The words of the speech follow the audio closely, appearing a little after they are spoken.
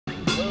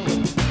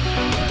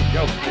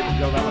Go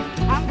that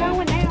way. I'm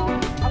going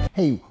now.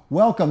 Hey,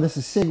 welcome. This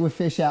is Sig with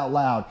Fish Out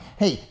Loud.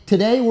 Hey,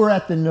 today we're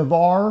at the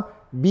Navarre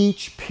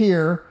Beach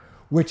Pier,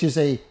 which is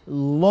a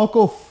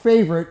local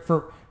favorite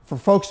for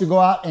folks to go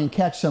out and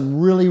catch some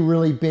really,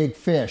 really big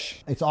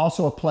fish. It's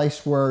also a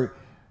place where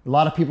a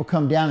lot of people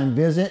come down and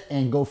visit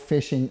and go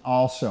fishing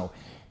also.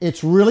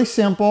 It's really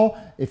simple.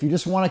 If you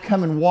just want to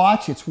come and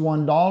watch, it's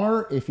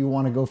 $1. If you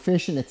want to go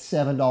fishing, it's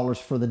 $7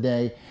 for the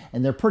day.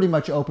 And they're pretty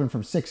much open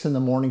from 6 in the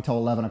morning till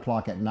 11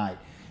 o'clock at night.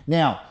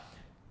 Now,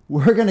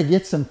 we're going to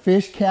get some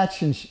fish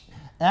catching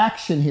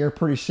action here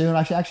pretty soon.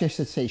 Actually, I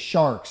should say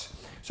sharks.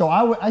 So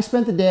I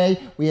spent the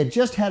day. We had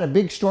just had a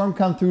big storm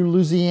come through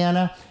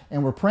Louisiana,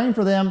 and we're praying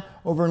for them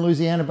over in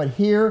Louisiana. But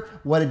here,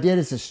 what it did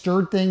is it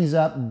stirred things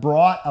up,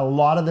 brought a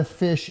lot of the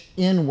fish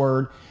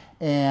inward,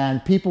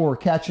 and people were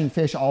catching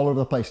fish all over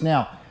the place.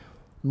 Now,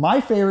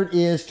 my favorite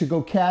is to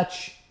go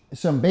catch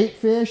some bait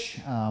fish.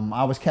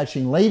 I was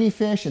catching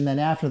ladyfish, and then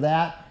after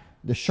that,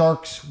 the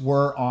sharks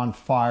were on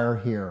fire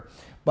here.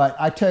 But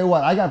I tell you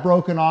what, I got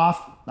broken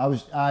off.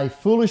 I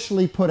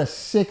foolishly put a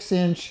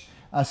 6-inch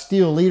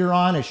steel leader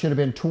on. It should have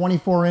been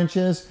 24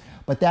 inches,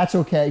 but that's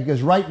okay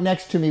because right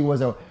next to me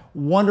was a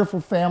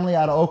wonderful family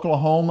out of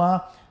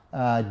Oklahoma,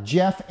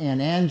 Jeff and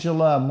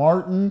Angela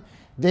Martin.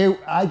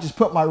 I just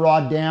put my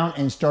rod down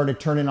and started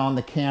turning on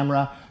the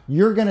camera.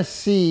 You're gonna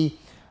see,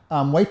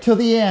 wait till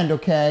the end,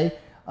 okay?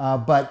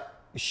 But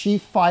she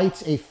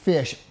fights a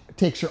fish,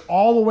 takes her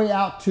all the way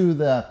out to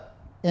the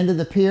end of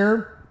the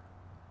pier,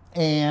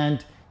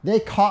 and they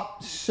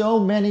caught so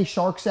many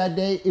sharks that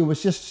day. It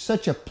was just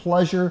such a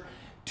pleasure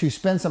to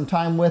spend some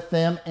time with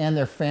them and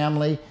their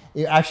family.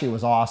 It actually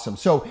was awesome.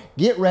 So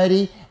get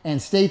ready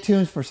and stay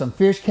tuned for some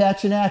fish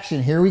catching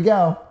action. Here we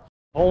go.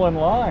 Hole in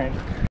line.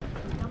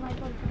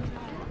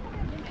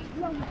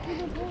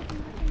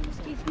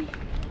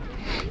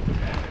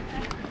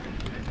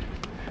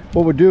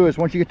 What we'll do is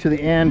once you get to the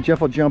end,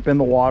 Jeff will jump in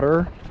the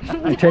water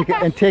and take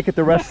it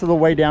the rest of the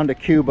way down to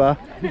Cuba.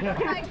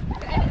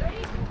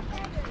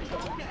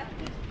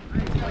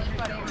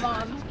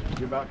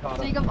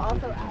 Jacob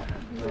also out.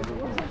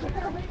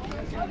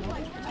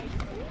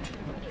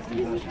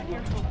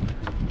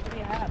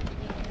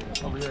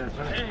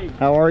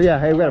 How are you?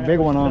 Hey, we got a big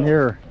one on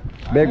here.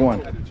 Big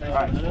one.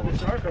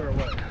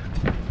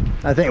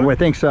 I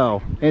think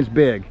so. It's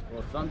big.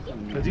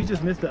 Because you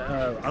just missed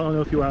I don't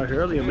know if you were out here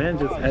earlier, man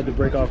just had to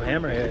break off a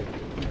hammerhead.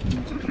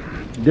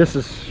 This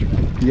is,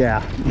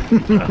 yeah.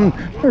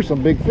 There's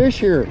some big fish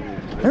here.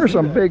 There's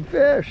some big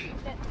fish.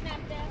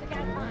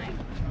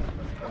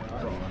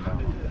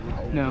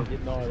 No.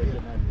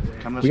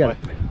 Come this way.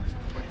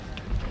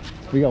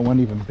 We got one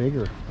even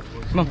bigger.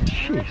 Oh,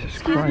 Jesus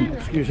Christ.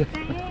 Excuse me.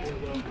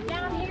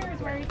 Down here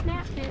is where he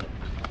snapped it.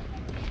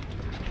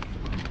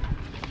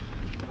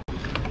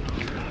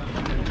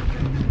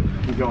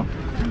 Keep going.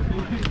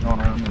 Going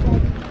around.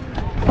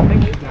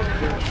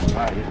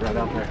 Alright, he's right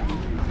out there.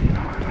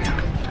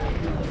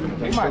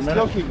 He might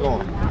still keep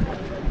going.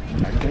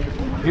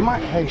 He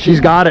might. Hey, She's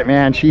got it,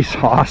 man. She's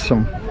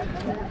awesome.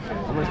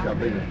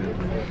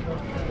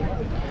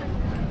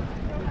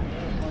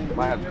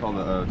 Might have to call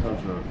the tow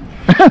truck.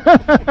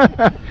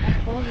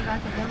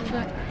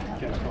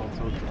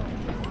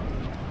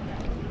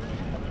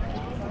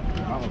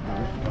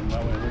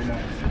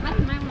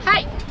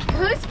 Hey,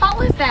 whose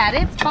fault is that?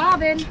 It's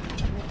bobbing. He's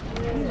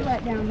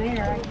let down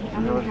there.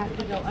 I'm gonna have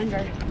to go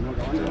under.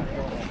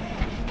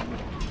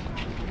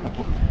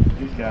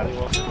 He's got it.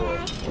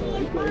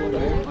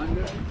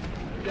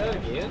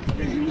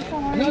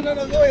 No, go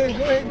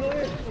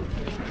ahead.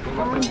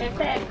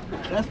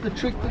 That's the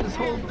trick to this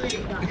whole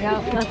thing.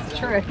 Yeah, that's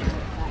true.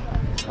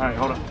 Alright,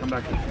 hold on. Come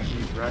back to the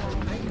right.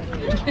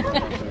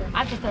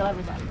 I just tell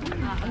everybody.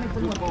 Let me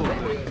bring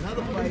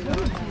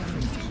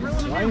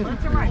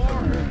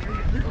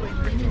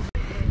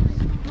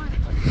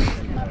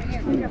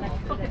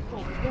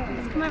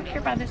Let's come up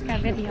here by this guy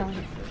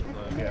videoing.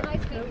 Yeah.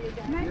 Alright,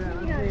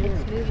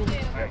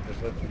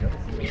 just let it go.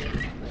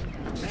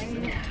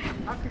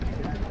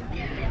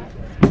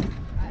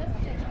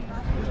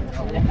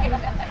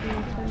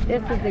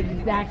 This is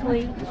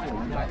exactly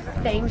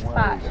same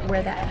spot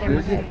where that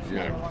hammerhead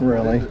snapped.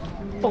 Really?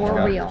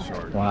 For real.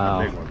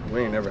 Wow. Big one.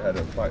 We ain't never had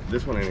a fight.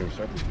 This one ain't even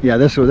surfing. Yeah,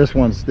 this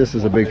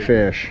is a big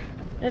fish.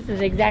 This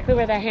is exactly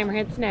where that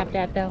hammerhead snapped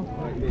at, though.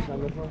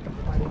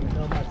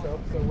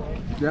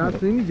 Yeah, I've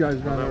seen you guys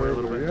down there.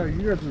 Yeah,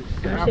 you guys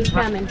are. She's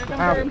coming.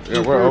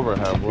 Yeah, we're over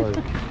halfway.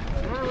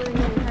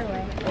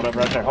 Hold up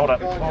right there. Hold up.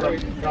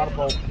 Got a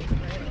pole.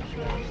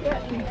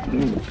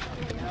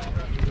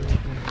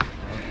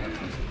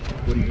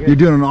 You're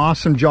doing an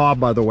awesome job,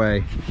 by the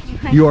way.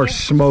 You are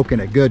smoking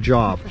it. Good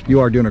job. You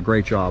are doing a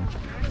great job.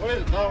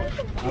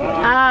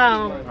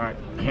 Oh. Alright,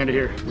 hand it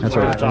here. That's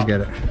all right. I'll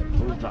get it.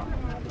 Hold the top.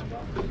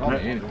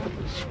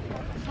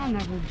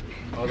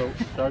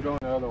 Start going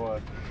the other way.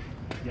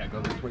 Yeah,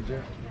 go this way,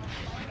 Jeff.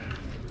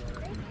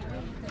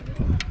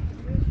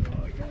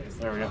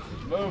 There we go.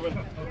 Moving.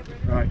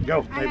 Alright,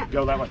 go. Hey,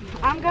 go that way.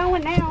 I'm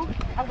going now.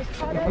 I was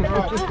caught up.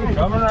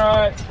 Coming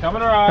right.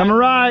 Coming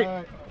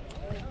right.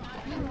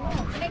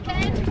 Hey,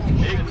 Ken.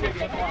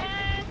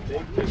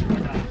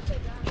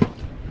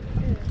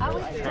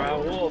 Try a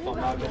wolf, I'm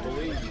not gonna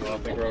believe you. I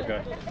think we're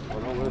okay.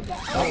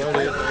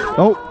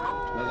 Oh,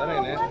 That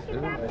ain't it.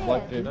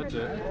 That's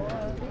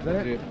it.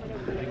 That's it.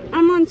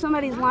 I'm on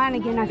somebody's line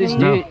again, I think.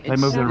 no, they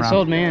moved it This around.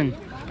 old man.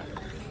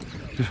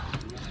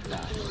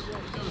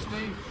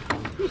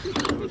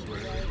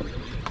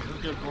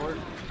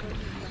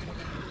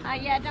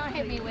 Yeah, don't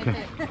hit me with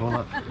it. Pull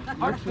up.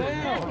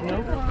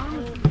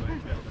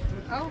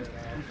 Oh.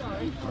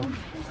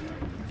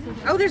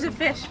 Oh, there's a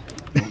fish.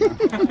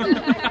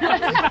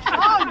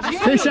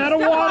 Fish out of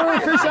water!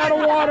 Fish out of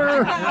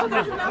water!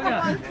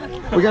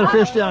 We got a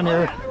fish down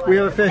here. We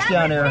have a fish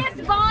down here.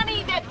 Miss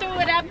Bonnie that threw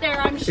it up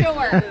there, I'm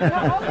sure.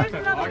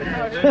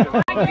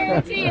 I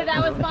guarantee you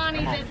that was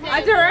Bonnie that said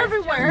it. They're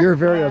everywhere. You're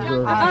very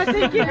observant. Oh,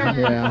 thank you.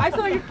 Yeah. I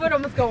saw your foot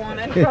almost go on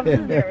it. From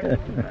there.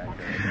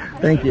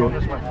 Thank you.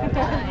 I'm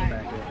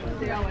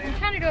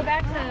trying to go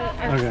back to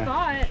our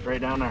spot.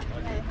 Straight down there.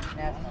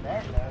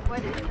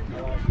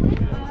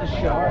 It's a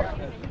shark.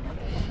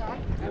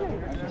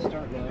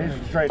 He's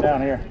straight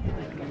down here.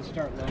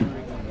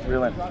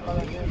 Reel in.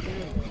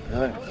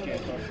 Reel in.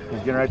 He's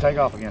getting ready to take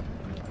off again.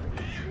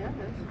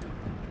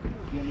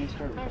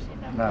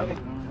 No.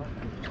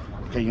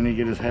 Okay, you need to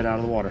get his head out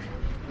of the water.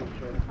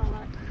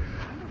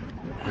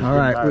 All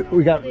right,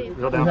 we got. We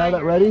have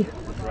that ready.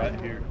 Right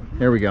here.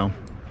 There we go.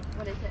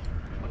 What is it?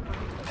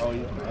 Oh,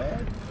 yeah.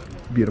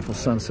 Beautiful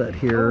sunset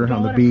here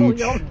on the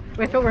beach.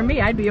 If it were me,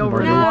 I'd be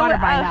over in the water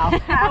by now.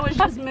 I was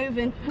just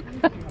moving.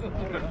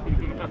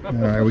 All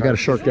right, we got a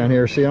shark down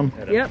here. See him?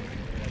 Yep.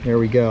 There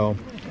we go.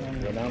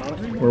 Go down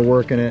on it. We're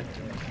working it.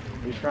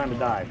 He's trying to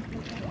dive.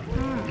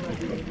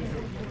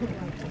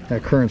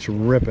 That current's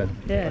ripping.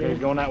 Yeah, He's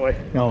going that way.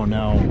 Oh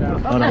no!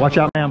 Oh no! Watch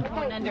out, ma'am.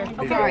 Going under. He's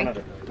Sorry. going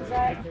under.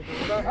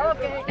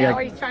 Okay. Yeah. Now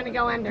he's trying to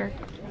go under.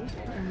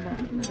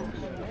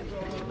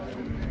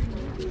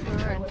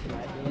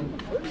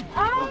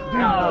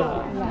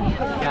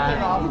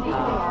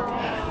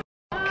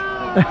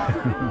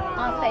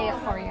 I'll say it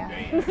for you.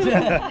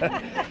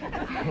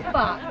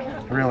 Fuck.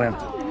 Reel in.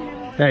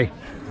 Hey,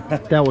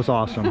 that was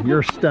awesome.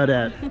 You're a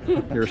studette.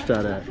 You're a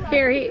studette.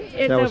 Here,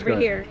 it's That was over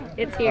good. here.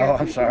 It's Oh, here.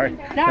 I'm sorry. No,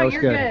 That was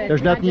you're good. good.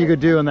 There's nothing you could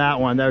do in that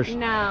one. There's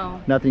No.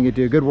 nothing you could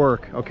do. Good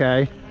work.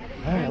 Okay.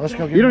 All right, let's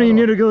go get You don't even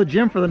need another to go to the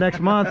gym for the next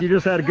month. You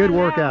just had a good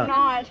workout.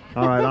 not.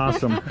 All right,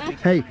 awesome.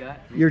 Hey,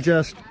 you're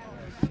just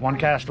one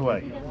cast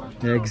away.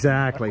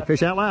 exactly.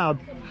 Fish out loud.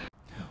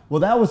 Well,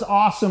 that was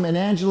awesome. And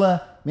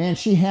Angela, man,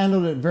 she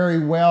handled it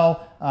very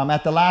well.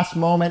 At the last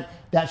moment,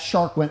 that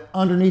shark went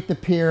underneath the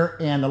pier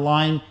and the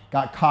line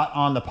got caught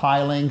on the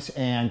pilings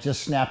and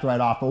just snapped right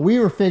off. But we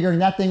were figuring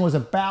that thing was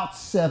about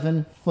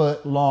 7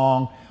 foot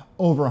long,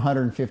 over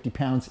 150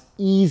 pounds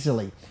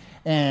easily.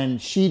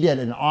 And she did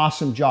an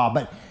awesome job.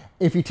 But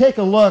if you take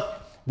a look,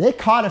 they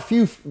caught a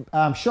few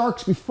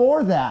sharks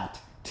before that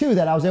too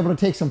that I was able to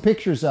take some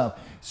pictures of.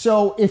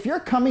 So if you're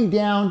coming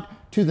down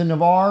to the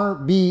Navarre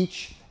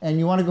beach and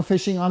you want to go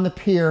fishing on the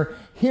pier,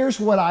 here's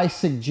what I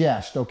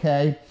suggest,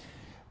 okay?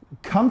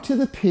 Come to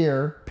the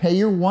pier, pay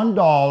your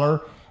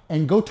 $1,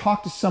 and go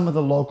talk to some of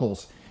the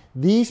locals.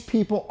 These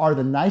people are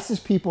the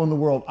nicest people in the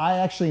world. I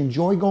actually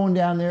enjoy going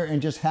down there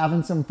and just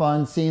having some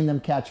fun, seeing them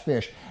catch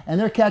fish. And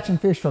they're catching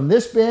fish from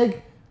this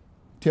big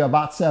to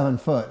about 7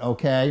 foot,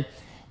 okay?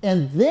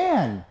 And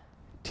then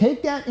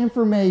take that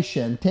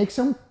information, take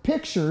some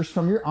pictures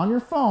from on your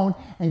phone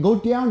and go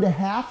down to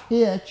Half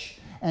Hitch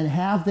and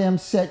have them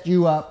set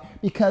you up,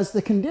 because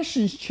the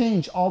conditions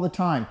change all the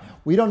time.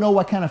 We don't know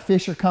what kind of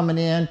fish are coming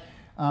in,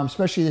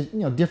 especially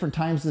different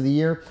times of the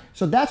year.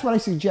 So that's what I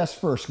suggest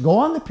first. Go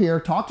on the pier,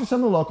 talk to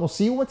some of the locals,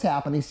 see what's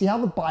happening, see how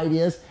the bite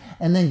is,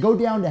 and then go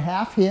down to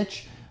Half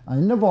Hitch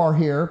in Navarre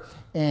here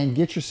and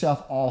get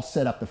yourself all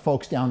set up. The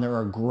folks down there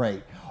are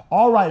great.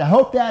 All right, I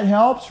hope that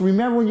helps.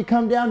 Remember, when you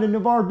come down to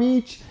Navarre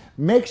Beach,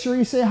 make sure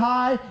you say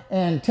hi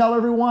and tell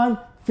everyone,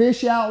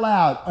 fish out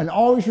loud. And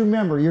always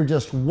remember, you're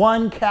just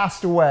one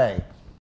cast away.